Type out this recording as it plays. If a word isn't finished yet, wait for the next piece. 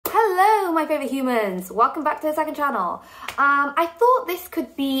Hello my favourite humans, welcome back to the second channel. I thought this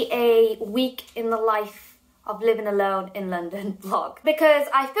could be a week in the life of living alone in London vlog because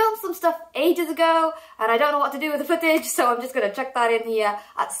I filmed some stuff ages ago and I don't know what to do with the footage, so I'm just going to chuck that in here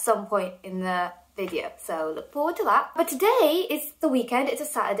at some point in the video, so look forward to that. But today is the weekend, it's a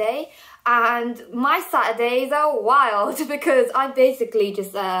Saturday, and my Saturdays are wild because I'm basically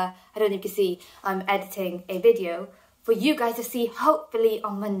just, I don't know if you can see, I'm editing a video for you guys to see hopefully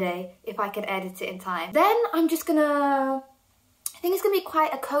on Monday if I can edit it in time. Then I'm just gonna, I think it's gonna be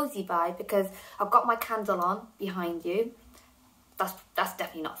quite a cozy vibe because I've got my candle on behind you. That's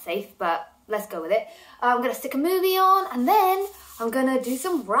definitely not safe, but let's go with it. I'm gonna stick a movie on and then I'm gonna do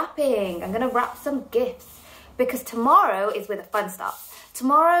some wrapping. I'm gonna wrap some gifts because tomorrow is where the fun starts.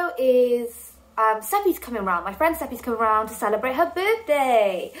 Tomorrow is Seppi's coming around. My friend Seppi's coming around to celebrate her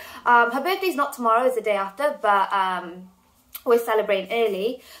birthday. Her birthday's not tomorrow, it's the day after, but we're celebrating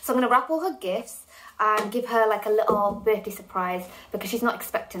early. So I'm gonna wrap all her gifts and give her like a little birthday surprise because she's not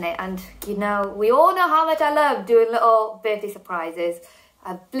expecting it. And you know, we all know how much I love doing little birthday surprises.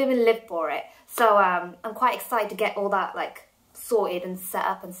 I live for it. So I'm quite excited to get all that like sorted and set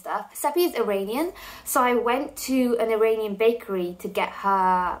up and stuff. Seppi is Iranian, so I went to an Iranian bakery to get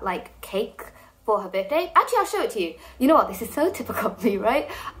her like cake for her birthday. Actually, I'll show it to you. You know what? This is so typical of me, right?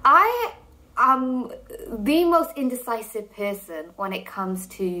 I am the most indecisive person when it comes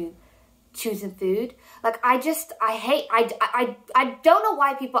to choosing food. Like I don't know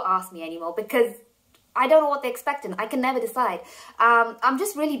why people ask me anymore because I don't know what they're expecting. I can never decide. I'm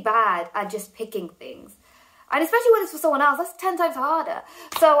just really bad at just picking things. And especially when it's for someone else, that's 10 times harder.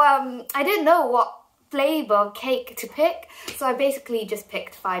 So I didn't know what flavour of cake to pick. So I basically just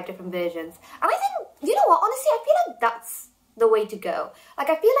picked 5 different versions. And I think, you know what, honestly, I feel like that's the way to go. Like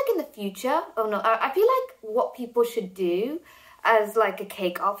I feel like in the future, I feel like what people should do as like a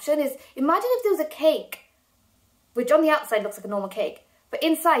cake option is, imagine if there was a cake, which on the outside looks like a normal cake, but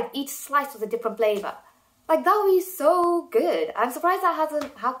inside each slice was a different flavour. Like that would be so good. I'm surprised that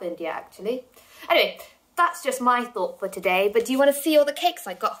hasn't happened yet actually. Anyway, that's just my thought for today, but do you want to see all the cakes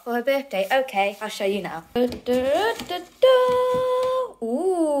I got for her birthday? Okay, I'll show you now.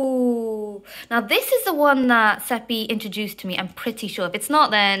 Ooh. Now this is the one that Seppi introduced to me, I'm pretty sure. If it's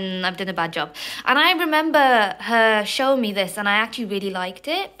not, then I've done a bad job. And I remember her showing me this and I actually really liked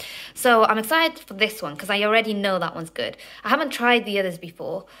it. So I'm excited for this one because I already know that one's good. I haven't tried the others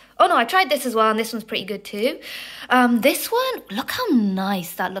before. Oh no, I tried this as well and this one's pretty good too. This one, look how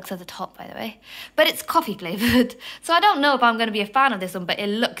nice that looks at the top, by the way. But it's coffee flavoured. So I don't know if I'm going to be a fan of this one, but it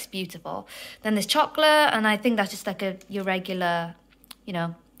looks beautiful. Then there's chocolate, and I think that's just like your regular, you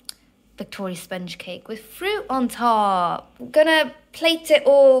know, Victoria sponge cake with fruit on top. I'm going to plate it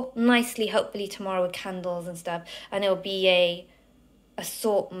all nicely, hopefully tomorrow with candles and stuff. And it'll be a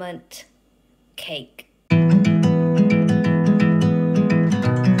assortment cake.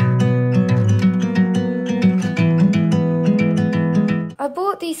 I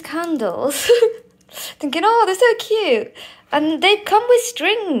bought these candles thinking, oh, they're so cute. And they come with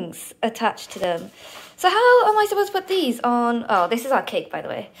strings attached to them. So how am I supposed to put these on? Oh, this is our cake, by the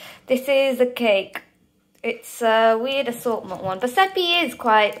way. This is a cake. It's a weird assortment one. But Seppi is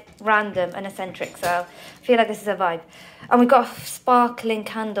quite random and eccentric, so I feel like this is a vibe. And we've got a sparkling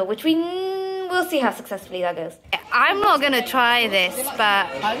candle, which we'll see how successfully that goes. I'm not going to try this, but...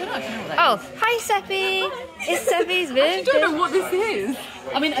 I don't actually know what that is. Oh, hi Seppi. It's Seppi's birthday. I don't know what this is.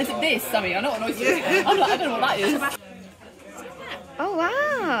 I mean, is it this? I mean, I know what noise it is. I'm like, I don't know what that is. Oh,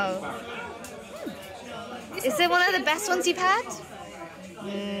 wow. Is it one of the best ones you've had? I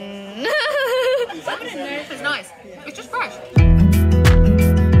wouldn't know if it's nice. It's just fresh.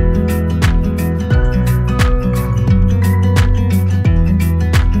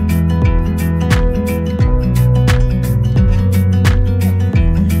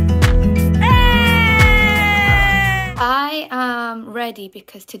 I am ready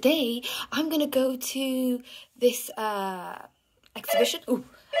because today I'm gonna go to this exhibition. Ooh,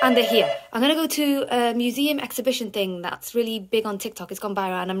 and they're here. I'm gonna go to a museum exhibition thing that's really big on TikTok. It's gone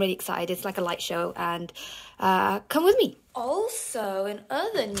viral and I'm really excited. It's like a light show and come with me. Also, in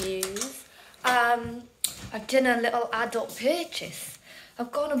other news, I've done a little adult purchase.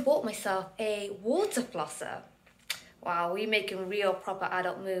 I've gone and bought myself a water flosser. Wow, we're making real proper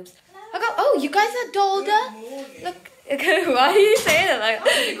adult moves. Oh, you guys are dolder? Look, why are you saying it like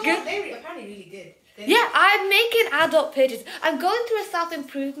that? They apparently really good. Yeah, I'm making adult purchases. I'm going through a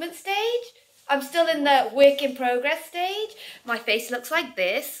self-improvement stage. I'm still in the work in progress stage. My face looks like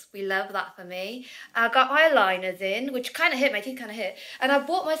this. We love that for me. I got eyeliners in, which kind of hit, my teeth kind of hit. And I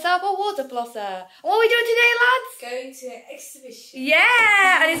bought myself a water flosser. What are we doing today, lads? Going to an exhibition.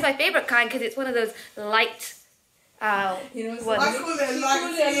 Yeah, and it's my favourite kind because it's one of those light You know, ones. I call it a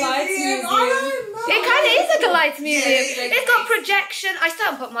lights museum. It kind of is like a lights museum. Yeah, It's got projection. I still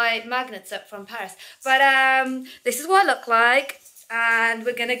haven't put my magnets up from Paris. But this is what I look like. And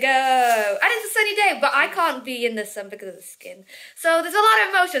we're gonna go. And it's a sunny day, but I can't be in the sun because of the skin. So there's a lot of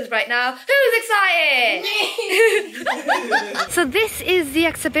emotions right now. Who's excited? So this is the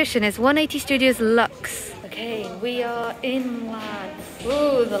exhibition. It's 180 Studios Luxe. Okay, we are in, lads.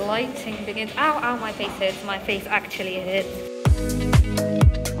 Ooh, the lighting begins. Ow, ow, my face hurts. My face actually hurts.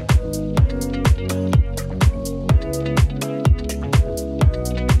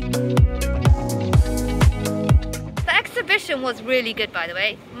 Exhibition was really good, by the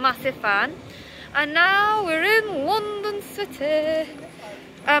way. Massive fan. And now we're in London City.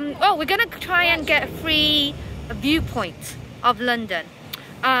 Oh, we're gonna try and get a free viewpoint of London.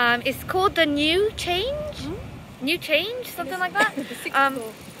 It's called the New Change. New Change, something like that. The 6th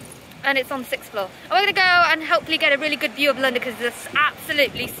floor. And it's on the 6th floor. And we're gonna go and hopefully get a really good view of London because it's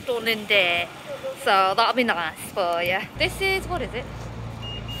absolutely stunning day. So that'll be nice for you. This is, what is it?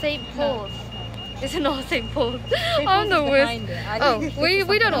 St. Paul's. It's not St. Paul's. I'm the worst. Oh,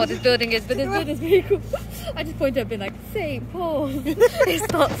 we don't know what this building is, but this building is very cool. I just pointed up and like, St. Paul's. It's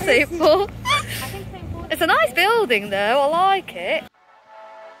not St. Paul. I think St. Paul's. It's a nice building though, I like it.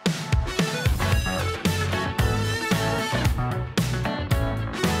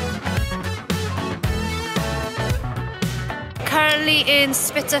 Currently in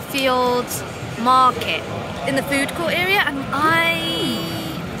Spitalfield Market, in the food court area, and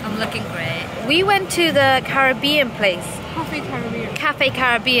I'm looking great. We went to the Caribbean place. Cafe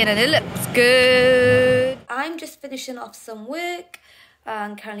Caribbean, and it looks good. I'm just finishing off some work.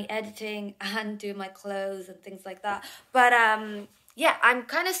 I'm currently editing and doing my clothes and things like that. But yeah, I'm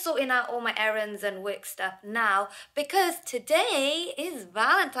kind of sorting out all my errands and work stuff now because today is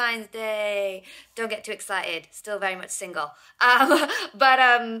Valentine's Day. Don't get too excited. Still very much single. But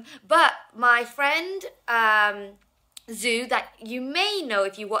my friend Zoo, that you may know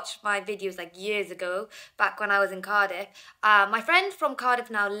if you watched my videos like years ago, back when I was in Cardiff. My friend from Cardiff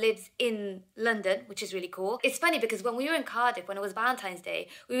now lives in London, which is really cool. It's funny because when we were in Cardiff, when it was Valentine's Day,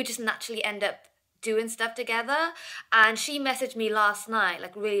 we would just naturally end up doing stuff together. And she messaged me last night,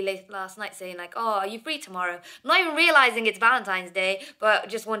 like really late last night, saying like, oh, are you free tomorrow? Not even realizing it's Valentine's Day, but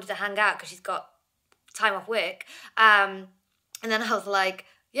just wanted to hang out because she's got time off work. And then I was like,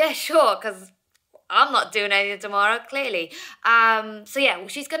 yeah, sure, because I'm not doing anything tomorrow, clearly. So yeah,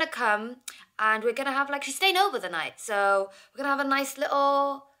 she's gonna come and we're gonna have like, she's staying over the night. So we're gonna have a nice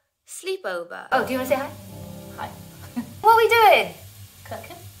little sleepover. Oh, do you wanna say hi? Hi. What are we doing?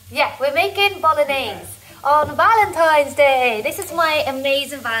 Cooking. Yeah, we're making bolognese on Valentine's Day. This is my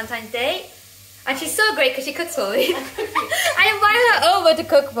amazing Valentine's Day. And she's so great because she cooks for me. I invite her over to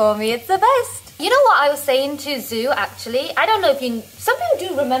cook for me. It's the best. You know what I was saying to Zoo, actually? I don't know if you... Some people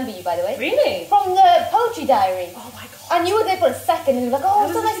do remember you, by the way. Really? From the poetry diary. Oh my god. And you were there for a second and you were like, oh,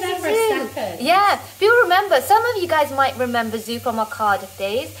 I so was nice there to for see a you. second. Yeah, people remember. Some of you guys might remember Zoo from our Cardiff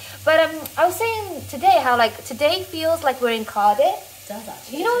days. But I was saying today how like today feels like we're in Cardiff. It does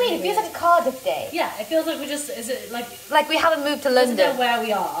actually. You know what I mean? It feels like a Cardiff day. Yeah, it feels like we're just, is it like we haven't moved to doesn't know London. where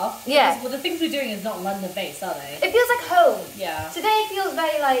we are. Yeah. Because, well, the things we're doing is not London based, are they? It feels like home. Yeah. Today feels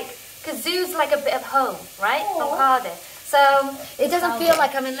very like, because Zoo's like a bit of home, right? Aww. From Cardiff. So it doesn't feel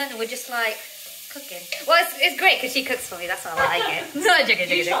like I'm in London. We're just like cooking. Well, it's great because she cooks for me. That's why I like it. No,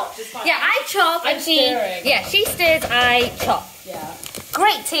 joking. chop, just fine. Yeah, I chop I'm and she. stirring. Yeah, she stirs. I chop. Yeah.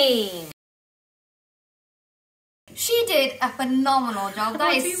 Great team. She did a phenomenal job.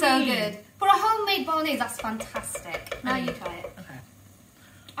 That is so good. For a homemade bolognese, that's fantastic. Now you try it. Okay.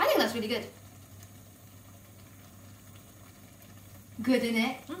 I think that's really good. Good,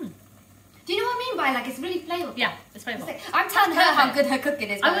 innit? Mm. Do you know what I mean by like it's really flavourful? Yeah, it's flavorful. I'm telling her how good her cooking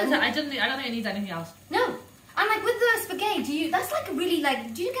is. I don't think it needs anything else. No. And like with the spaghetti, that's like a really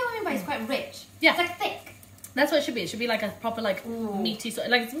like, do you get what I mean by it's quite rich? Yeah. It's like thick. That's what it should be. It should be like a proper like meaty,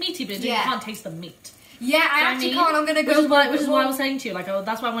 like it's meaty, but you can't taste the meat. Yeah, I actually can't. I'm gonna go. Which is why I was saying to you, like,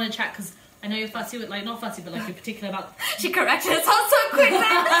 that's why I want to check because I know you're fussy with, like, not fussy, but like you're particular about. She corrected herself so quick. No,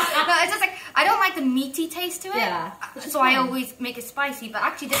 it's just like I don't like the meaty taste to it. Yeah. So I always make it spicy, but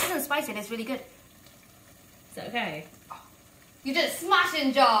actually this isn't spicy and it's really good. Is that okay? You did a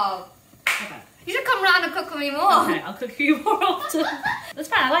smashing job. Okay. You should come round and cook for me more. Okay, I'll cook for you more often. That's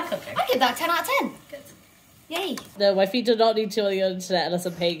fine. I like cooking. I give that 10 out of 10. Good. Yay. No, my feet do not need to on the internet unless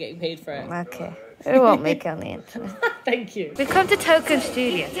I'm getting paid for it. Okay. We won't make it on the internet. Thank you. We've come to Token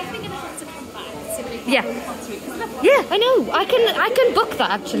Studio. Definitely gonna have to come back so we can Yeah. Yeah, I know. I can book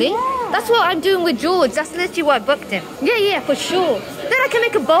that actually. Yeah. That's what I'm doing with George. That's literally why I booked him. Yeah, for sure. Then I can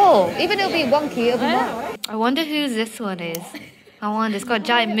make a bowl. Even it'll be wonky, it'll be nice. I wonder who this one is. I wonder. It's got a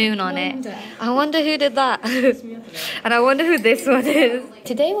giant moon on it. I wonder who did that. And I wonder who this one is.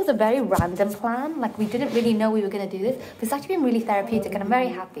 Today was a very random plan. Like, we didn't really know we were going to do this. But it's actually been really therapeutic and I'm very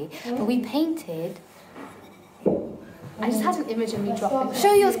happy. But we painted... I just had an image of me dropping.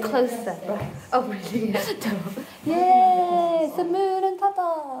 Show yours closer. Right. Oh, really? Yes, the moon and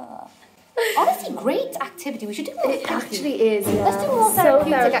Tata. Honestly, great activity. We should do more. It actually is. Yeah. Let's do more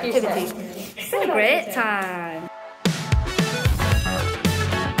therapeutic therapeutic. activities. It's been a great time.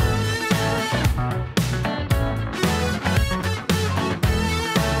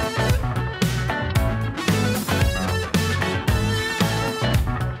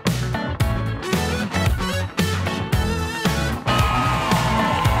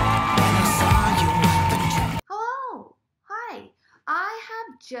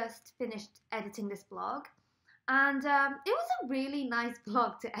 Just finished editing this vlog and it was a really nice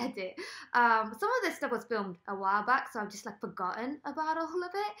vlog to edit. Some of this stuff was filmed a while back, so I've just like forgotten about all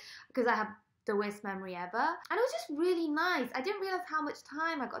of it because I have the worst memory ever, and it was just really nice. I didn't realize how much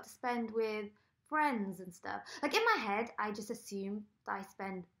time I got to spend with friends and stuff. Like, in my head I just assume that I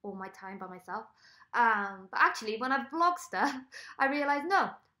spend all my time by myself, but actually when I vlog stuff I realized no,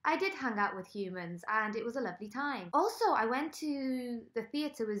 I did hang out with humans and it was a lovely time. Also, I went to the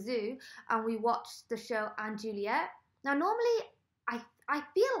theatre with Zoo and we watched the show Anne Juliet. Now, normally I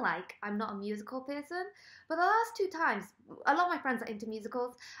feel like I'm not a musical person, but the last two times, a lot of my friends are into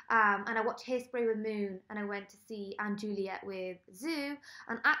musicals, and I watched Hairspray with Moon and I went to see Anne Juliet with Zoo,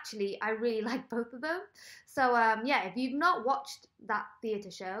 and actually I really like both of them. So yeah, if you've not watched that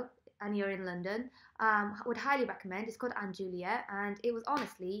theatre show and you're in London, I would highly recommend. It's called Anne Juliet and it was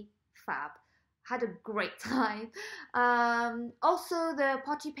honestly fab. Had a great time. Also, the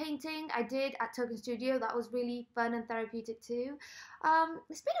pottery painting I did at Token Studio, that was really fun and therapeutic too.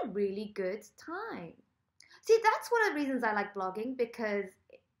 It's been a really good time. See, that's one of the reasons I like vlogging, because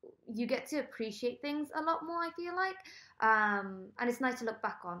you get to appreciate things a lot more, I feel like, and it's nice to look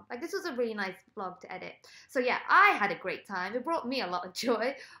back on. Like, this was a really nice vlog to edit. So yeah, I had a great time. It brought me a lot of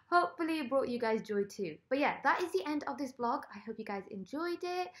joy. Hopefully it brought you guys joy too. But yeah, that is the end of this vlog. I hope you guys enjoyed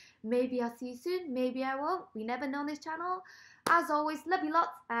it. Maybe I'll see you soon, maybe I won't. We never know on this channel. As always, love you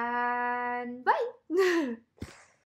lots and bye.